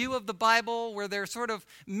Gnostic view of the Bible, where they're sort of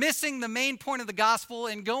missing the main point of the gospel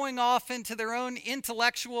and going off into their own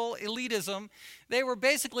intellectual elitism, they were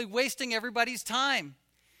basically wasting everybody's time.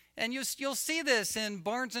 And you'll see this in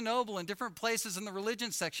Barnes & Noble and different places in the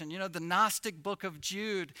religion section. You know, the Gnostic Book of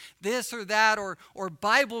Jude, this or that, or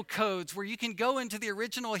Bible codes where you can go into the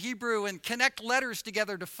original Hebrew and connect letters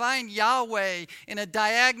together to find Yahweh in a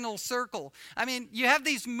diagonal circle. I mean, you have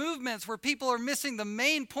these movements where people are missing the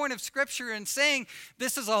main point of Scripture and saying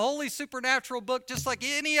this is a holy supernatural book just like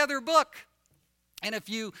any other book. And if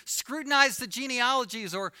you scrutinize the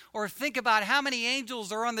genealogies or think about how many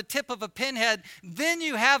angels are on the tip of a pinhead, then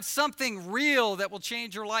you have something real that will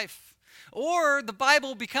change your life. Or the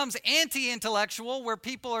Bible becomes anti-intellectual, where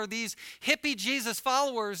people are these hippie Jesus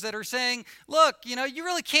followers that are saying, look, you know, you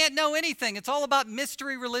really can't know anything. It's all about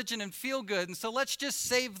mystery religion and feel good. And so let's just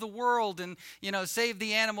save the world and, you know, save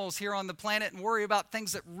the animals here on the planet and worry about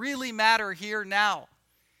things that really matter here now.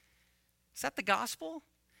 Is that the gospel?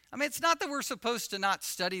 I mean, it's not that we're supposed to not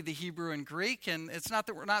study the Hebrew and Greek, and it's not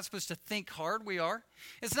that we're not supposed to think hard. We are.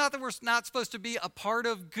 It's not that we're not supposed to be a part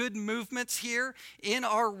of good movements here in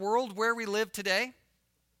our world where we live today.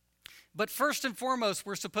 But first and foremost,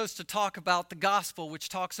 we're supposed to talk about the gospel, which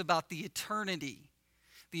talks about the eternity,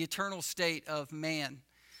 the eternal state of man,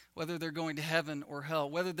 whether they're going to heaven or hell,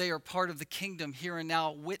 whether they are part of the kingdom here and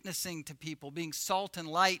now, witnessing to people, being salt and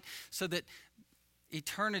light so that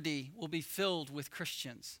eternity will be filled with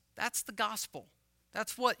Christians. That's the gospel.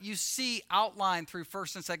 That's what you see outlined through 1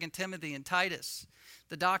 and 2 Timothy and Titus,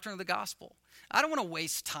 the doctrine of the gospel. I don't want to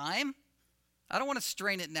waste time. I don't want to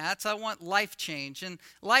strain at gnats. I want life change. And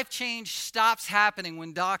life change stops happening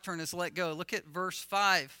when doctrine is let go. Look at verse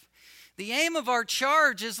 5. The aim of our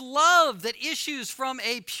charge is love that issues from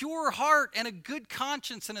a pure heart and a good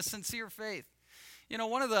conscience and a sincere faith. You know,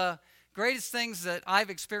 one of the greatest things that I've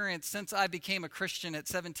experienced since I became a Christian at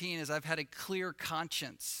 17 is I've had a clear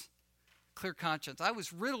conscience. Clear conscience. I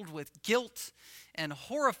was riddled with guilt and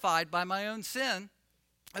horrified by my own sin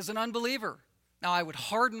as an unbeliever. Now, I would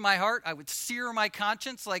harden my heart. I would sear my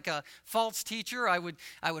conscience like a false teacher. I would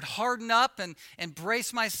harden up and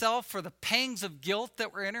brace myself for the pangs of guilt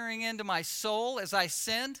that were entering into my soul as I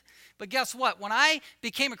sinned. But guess what? When I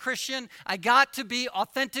became a Christian, I got to be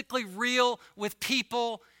authentically real with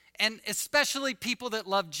people, and especially people that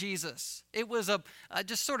love Jesus. It was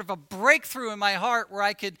just sort of a breakthrough in my heart where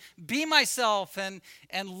I could be myself and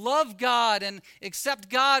love God and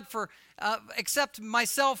accept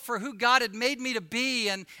myself for who God had made me to be.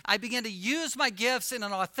 And I began to use my gifts in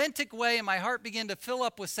an authentic way, and my heart began to fill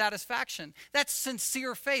up with satisfaction. That's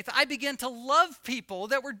sincere faith. I began to love people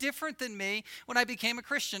that were different than me when I became a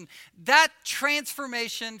Christian. That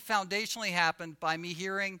transformation foundationally happened by me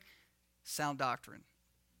hearing sound doctrine.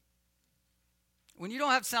 When you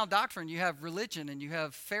don't have sound doctrine, you have religion, and you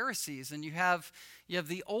have Pharisees, and you have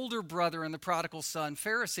the older brother and the prodigal son,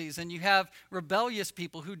 Pharisees, and you have rebellious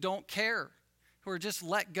people who don't care, who are just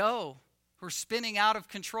let go, who are spinning out of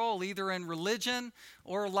control, either in religion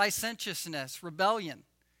or licentiousness, rebellion.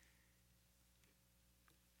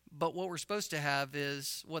 But what we're supposed to have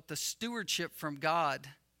is what the stewardship from God,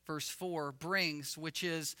 verse 4, brings, which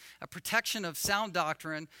is a protection of sound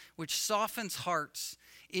doctrine, which softens hearts,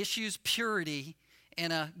 issues purity,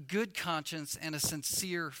 and a good conscience and a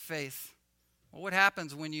sincere faith. Well, what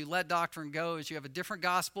happens when you let doctrine go is you have a different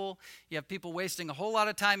gospel. You have people wasting a whole lot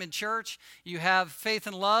of time in church. You have faith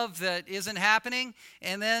and love that isn't happening.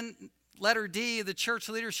 And then letter D, the church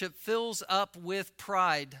leadership fills up with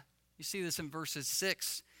pride. You see this in verses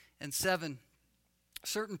 6 and 7.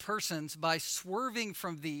 Certain persons, by swerving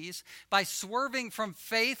from faith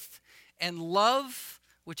and love,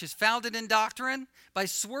 which is founded in doctrine, by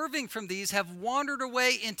swerving from these, have wandered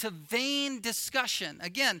away into vain discussion.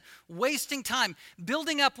 Again, wasting time,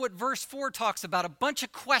 building up what verse 4 talks about, a bunch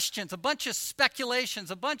of questions, a bunch of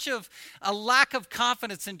speculations, a lack of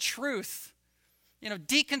confidence in truth.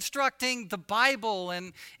 Deconstructing the Bible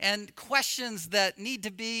and questions that need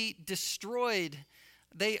to be destroyed.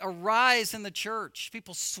 They arise in the church,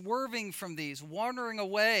 people swerving from these, wandering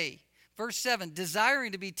away. Verse 7,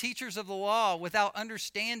 desiring to be teachers of the law without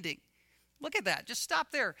understanding. Look at that. Just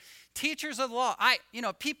stop there. Teachers of the law.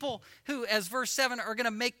 People who, as verse 7, are going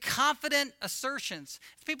to make confident assertions.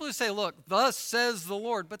 It's people who say, look, thus says the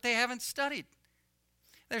Lord, but they haven't studied.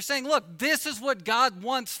 They're saying, look, this is what God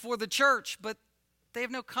wants for the church, but they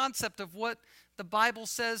have no concept of what the Bible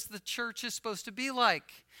says the church is supposed to be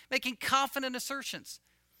like. Making confident assertions.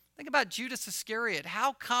 Think about Judas Iscariot.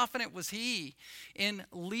 How confident was he in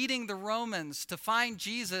leading the Romans to find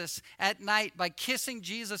Jesus at night by kissing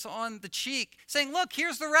Jesus on the cheek, saying, look,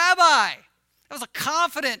 here's the rabbi. That was a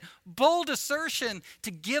confident, bold assertion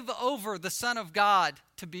to give over the Son of God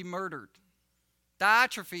to be murdered.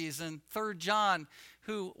 Diotrephes in 3 John,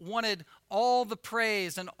 who wanted all the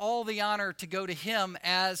praise and all the honor to go to him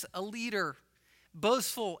as a leader.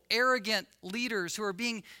 Boastful, arrogant leaders who are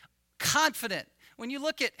being confident. When you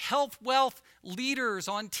look at health, wealth leaders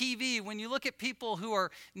on TV, when you look at people who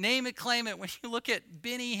are name it, claim it, when you look at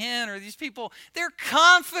Benny Hinn or these people, they're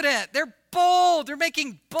confident, they're bold, they're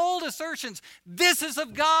making bold assertions. This is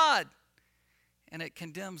of God. And it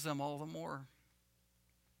condemns them all the more.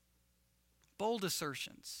 Bold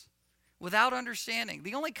assertions without understanding.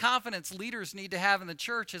 The only confidence leaders need to have in the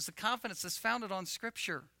church is the confidence that's founded on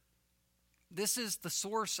Scripture. This is the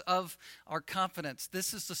source of our confidence.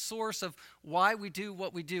 This is the source of why we do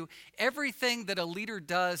what we do. Everything that a leader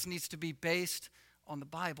does needs to be based on the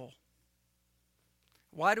Bible.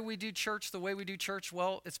 Why do we do church the way we do church?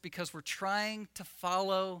 Well, it's because we're trying to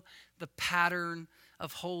follow the pattern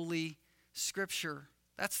of Holy Scripture.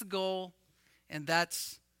 That's the goal, and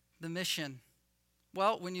that's the mission.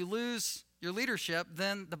 Well, when you lose your leadership,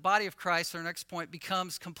 then the body of Christ, our next point,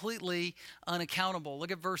 becomes completely unaccountable.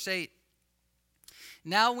 Look at verse 8.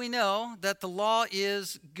 Now we know that the law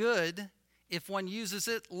is good if one uses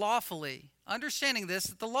it lawfully. Understanding this,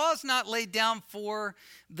 that the law is not laid down for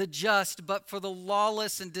the just, but for the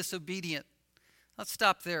lawless and disobedient. Let's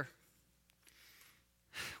stop there.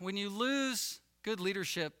 When you lose good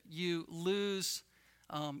leadership, you lose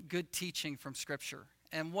good teaching from Scripture.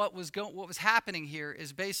 And what was happening here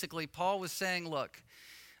is basically Paul was saying, look,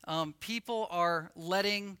 people are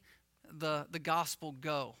letting the gospel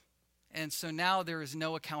go. And so now there is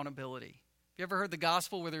no accountability. Have you ever heard the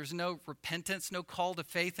gospel where there's no repentance, no call to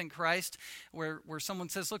faith in Christ, where someone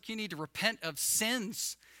says, look, you need to repent of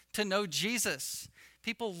sins to know Jesus?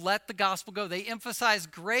 People let the gospel go. They emphasize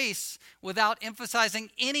grace without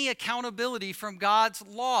emphasizing any accountability from God's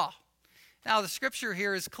law. Now, the Scripture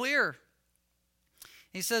here is clear.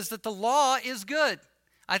 He says that the law is good.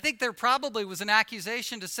 I think there probably was an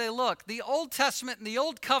accusation to say, look, the Old Testament and the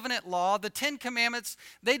Old Covenant law, the Ten Commandments,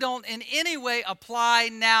 they don't in any way apply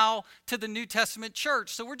now to the New Testament church.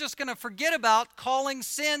 So we're just going to forget about calling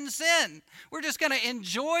sin, sin. We're just going to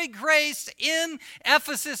enjoy grace in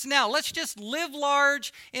Ephesus now. Let's just live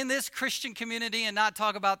large in this Christian community and not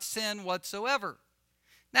talk about sin whatsoever.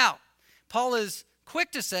 Now, Paul is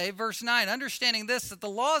quick to say, verse 9, understanding this, that the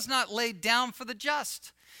law is not laid down for the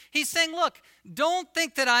just. He's saying, look, don't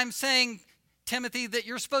think that I'm saying, Timothy, that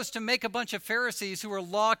you're supposed to make a bunch of Pharisees who are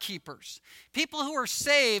law keepers. People who are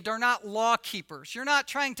saved are not law keepers. You're not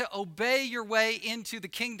trying to obey your way into the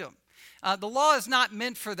kingdom. The law is not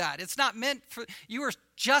meant for that. It's not meant for, you are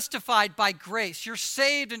justified by grace. You're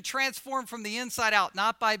saved and transformed from the inside out,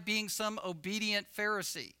 not by being some obedient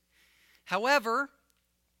Pharisee. However,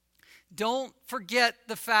 don't forget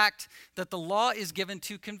the fact that the law is given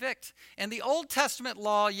to convict. And the Old Testament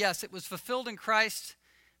law, yes, it was fulfilled in Christ,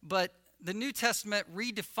 but the New Testament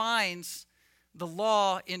redefines the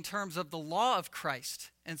law in terms of the law of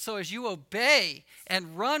Christ. And so as you obey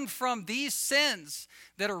and run from these sins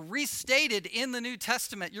that are restated in the New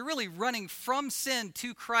Testament, you're really running from sin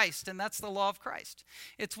to Christ, and that's the law of Christ.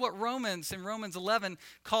 It's what Romans, in Romans 11,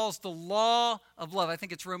 calls the law of love. I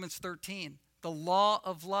think it's Romans 13, the law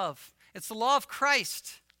of love. It's the law of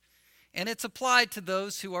Christ, and it's applied to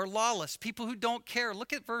those who are lawless, people who don't care.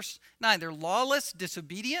 Look at verse 9. They're lawless,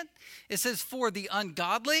 disobedient. It says, for the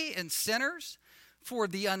ungodly and sinners, for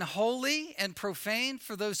the unholy and profane,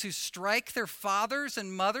 for those who strike their fathers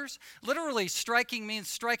and mothers. Literally, striking means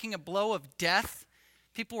striking a blow of death.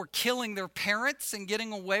 People were killing their parents and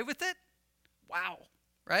getting away with it. Wow,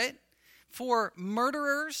 right? For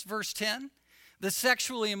murderers, verse 10, the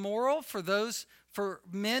sexually immoral, for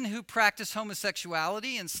men who practice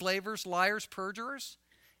homosexuality, enslavers, liars, perjurers,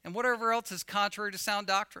 and whatever else is contrary to sound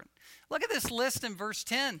doctrine. Look at this list in verse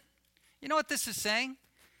 10. You know what this is saying?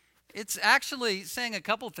 It's actually saying a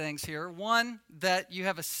couple things here. One, that you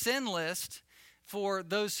have a sin list for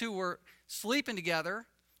those who were sleeping together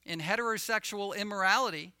in heterosexual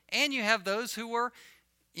immorality, and you have those who were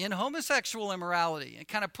in homosexual immorality. It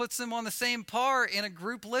kind of puts them on the same par in a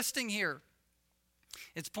group listing here.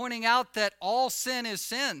 It's pointing out that all sin is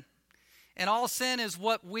sin, and all sin is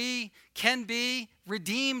what we can be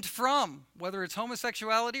redeemed from, whether it's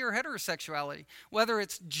homosexuality or heterosexuality, whether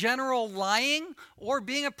it's general lying or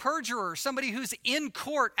being a perjurer, somebody who's in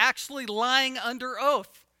court actually lying under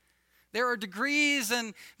oath. There are degrees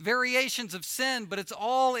and variations of sin, but it's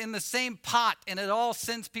all in the same pot, and it all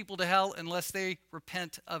sends people to hell unless they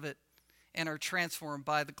repent of it and are transformed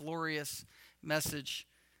by the glorious message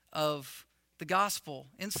of the gospel.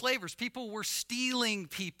 Enslavers, people were stealing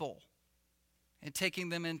people and taking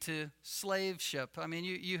them into slaveship. I mean,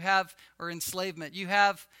 you have, or enslavement. You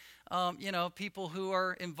have, people who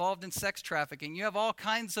are involved in sex trafficking. You have all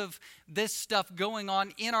kinds of this stuff going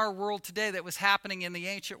on in our world today that was happening in the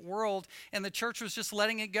ancient world, and the church was just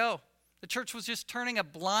letting it go. The church was just turning a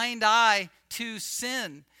blind eye to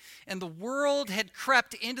sin. And the world had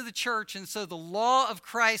crept into the church, and so the law of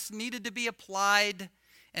Christ needed to be applied,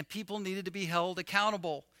 and people needed to be held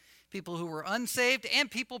accountable. People who were unsaved and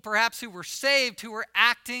people perhaps who were saved, who were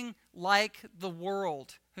acting like the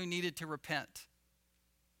world, who needed to repent.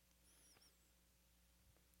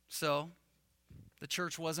 So the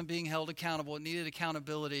church wasn't being held accountable. It needed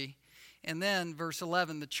accountability. And then verse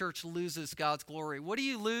 11, the church loses God's glory. What do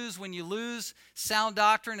you lose when you lose sound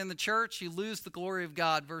doctrine in the church? You lose the glory of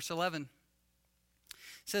God. Verse 11.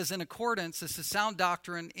 It says, this is sound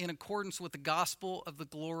doctrine in accordance with the gospel of the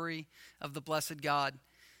glory of the blessed God.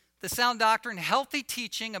 The sound doctrine, healthy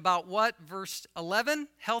teaching about what? Verse 11,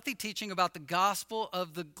 healthy teaching about the gospel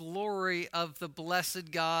of the glory of the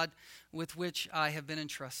blessed God with which I have been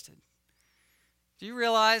entrusted. Do you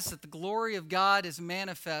realize that the glory of God is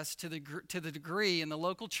manifest to the degree in the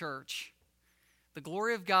local church? The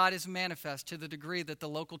glory of God is manifest to the degree that the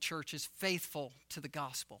local church is faithful to the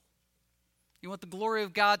gospel. You want the glory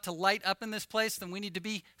of God to light up in this place? Then we need to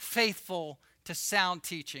be faithful to sound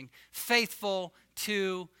teaching, faithful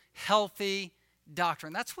to healthy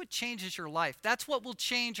doctrine. That's what changes your life. That's what will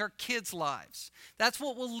change our kids' lives. That's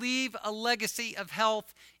what will leave a legacy of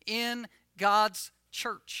health in God's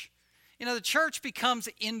church. You know, the church becomes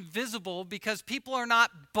invisible because people are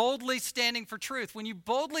not boldly standing for truth. When you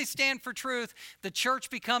boldly stand for truth, the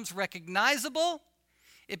church becomes recognizable.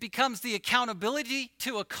 It becomes the accountability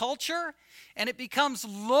to a culture, and it becomes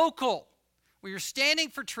local, where you're standing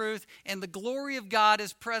for truth and the glory of God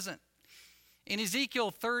is present. In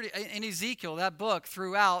Ezekiel, that book,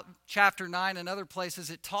 throughout chapter 9 and other places,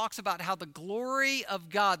 it talks about how the glory of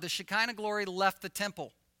God, the Shekinah glory, left the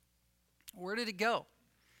temple. Where did it go?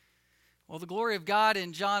 Well, the glory of God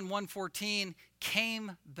in John 1:14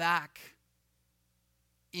 came back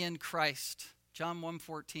in Christ. John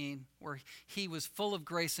 1:14, where he was full of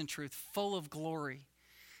grace and truth, full of glory.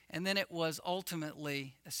 And then it was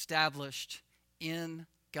ultimately established in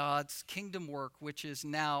God's kingdom work, which is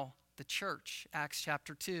now the church. Acts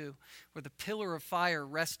chapter 2, where the pillar of fire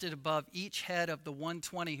rested above each head of the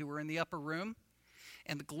 120 who were in the upper room.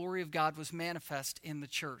 And the glory of God was manifest in the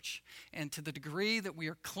church. And to the degree that we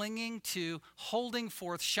are clinging to, holding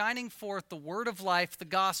forth, shining forth the word of life, the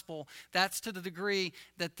gospel, that's to the degree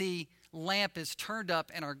that the lamp is turned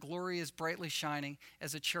up and our glory is brightly shining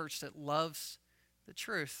as a church that loves the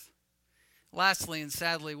truth. Lastly and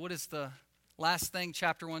sadly, what is the last thing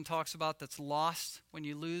chapter 1 talks about that's lost when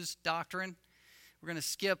you lose doctrine? We're going to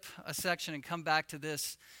skip a section and come back to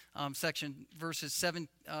this section, verses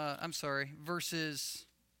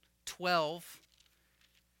 12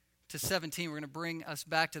 to 17. We're going to bring us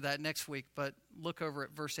back to that next week, but look over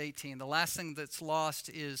at verse 18. The last thing that's lost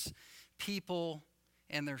is people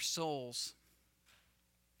and their souls.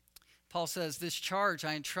 Paul says, "This charge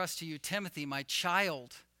I entrust to you, Timothy, my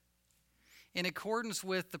child, in accordance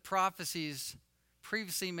with the prophecies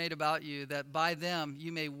previously made about you, that by them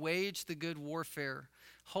you may wage the good warfare,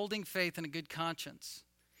 holding faith and a good conscience."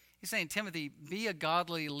 He's saying, Timothy, be a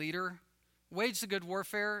godly leader. Wage the good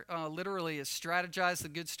warfare literally is strategize the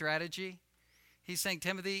good strategy. He's saying,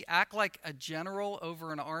 Timothy, act like a general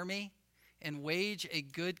over an army and wage a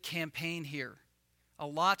good campaign here. A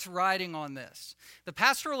lot's riding on this. The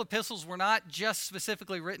pastoral epistles were not just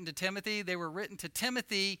specifically written to Timothy. They were written to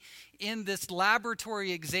Timothy in this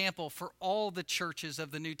laboratory example for all the churches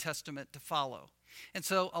of the New Testament to follow. And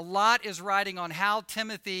so a lot is riding on how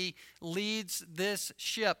Timothy leads this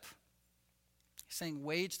ship. He's saying,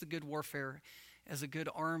 wage the good warfare as a good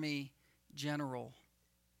army general.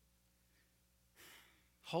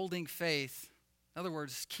 Holding faith. In other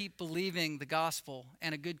words, keep believing the gospel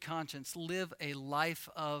and a good conscience. Live a life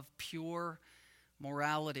of pure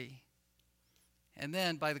morality. And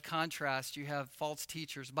then, by the contrast, you have false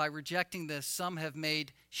teachers. By rejecting this, some have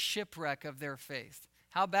made shipwreck of their faith.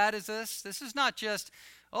 How bad is this? This is not just,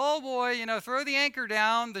 oh boy, throw the anchor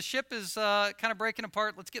down. The ship is kind of breaking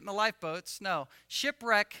apart. Let's get in the lifeboats. No,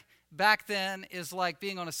 shipwreck back then is like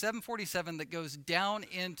being on a 747 that goes down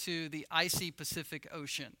into the icy Pacific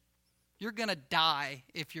Ocean. You're going to die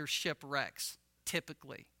if your ship wrecks,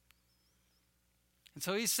 typically. And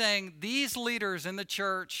so he's saying these leaders in the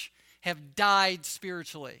church have died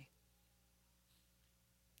spiritually.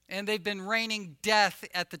 And they've been raining death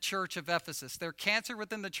at the church of Ephesus. They're cancer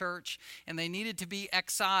within the church, and they needed to be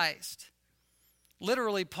excised.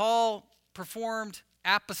 Literally, Paul performed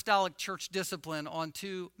apostolic church discipline on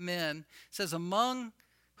two men. It says, among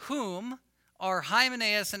whom are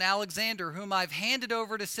Hymenaeus and Alexander, whom I've handed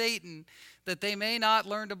over to Satan, that they may not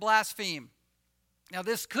learn to blaspheme. Now,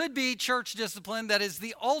 this could be church discipline that is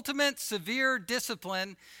the ultimate severe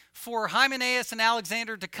discipline for Hymenaeus and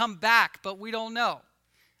Alexander to come back, but we don't know.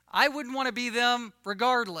 I wouldn't want to be them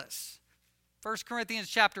regardless. 1 Corinthians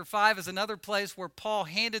chapter 5 is another place where Paul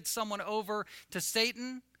handed someone over to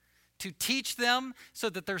Satan to teach them so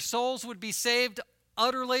that their souls would be saved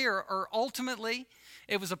utterly or ultimately.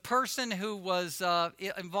 It was a person who was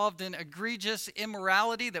involved in egregious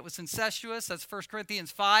immorality that was incestuous. That's 1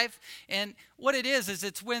 Corinthians 5. And what it is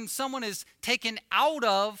it's when someone is taken out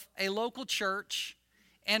of a local church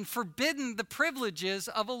and forbidden the privileges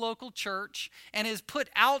of a local church and is put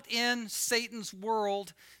out in Satan's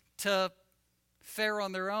world to fare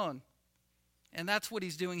on their own. And that's what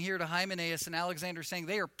he's doing here to Hymenaeus and Alexander, saying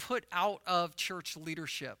they are put out of church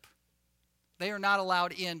leadership. They are not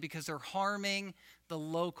allowed in because they're harming the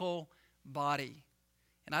local body.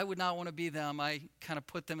 And I would not want to be them. I kind of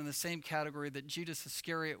put them in the same category that Judas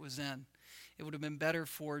Iscariot was in. It would have been better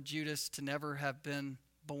for Judas to never have been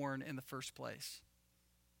born in the first place,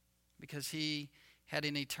 because he had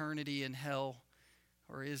an eternity in hell,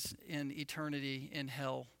 or is in eternity in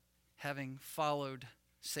hell, having followed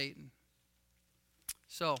Satan.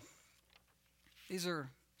 So, these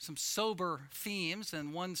are some sober themes,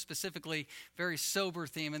 and one specifically very sober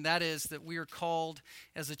theme, and that is that we are called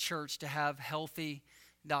as a church to have healthy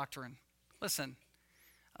doctrine. Listen,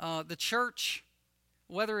 the church,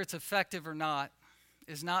 whether it's effective or not,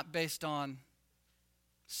 is not based on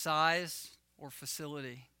size or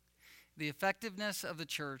facility. The effectiveness of the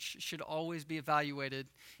church should always be evaluated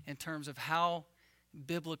in terms of how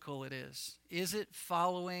biblical it is. Is it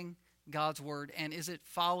following God's word, and is it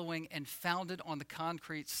following and founded on the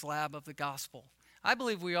concrete slab of the gospel? I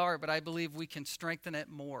believe we are, but I believe we can strengthen it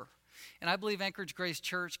more. And I believe Anchorage Grace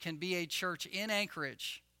Church can be a church in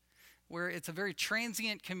Anchorage where it's a very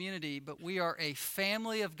transient community, but we are a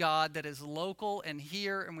family of God that is local and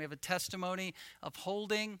here, and we have a testimony of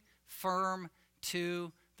holding firm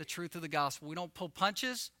to the truth of the gospel. We don't pull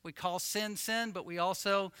punches. We call sin, sin, but we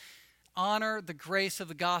also honor the grace of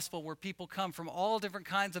the gospel, where people come from all different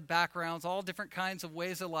kinds of backgrounds, all different kinds of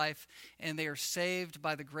ways of life, and they are saved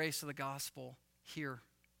by the grace of the gospel here.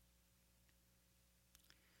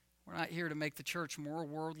 We're not here to make the church more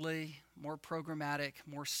worldly, more programmatic,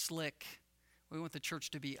 more slick. We want the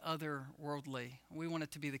church to be otherworldly. We want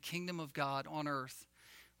it to be the kingdom of God on earth,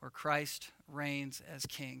 where Christ reigns as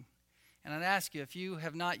king. And I'd ask you, if you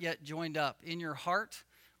have not yet joined up in your heart,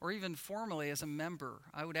 or even formally as a member,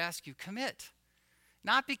 I would ask you, commit.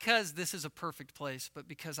 Not because this is a perfect place, but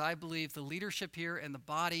because I believe the leadership here and the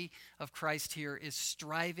body of Christ here is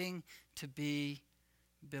striving to be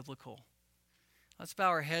biblical. Let's bow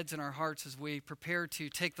our heads and our hearts as we prepare to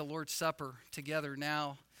take the Lord's Supper together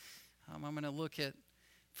now. I'm going to look at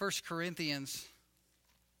 1 Corinthians.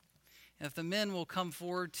 And if the men will come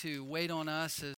forward to wait on us as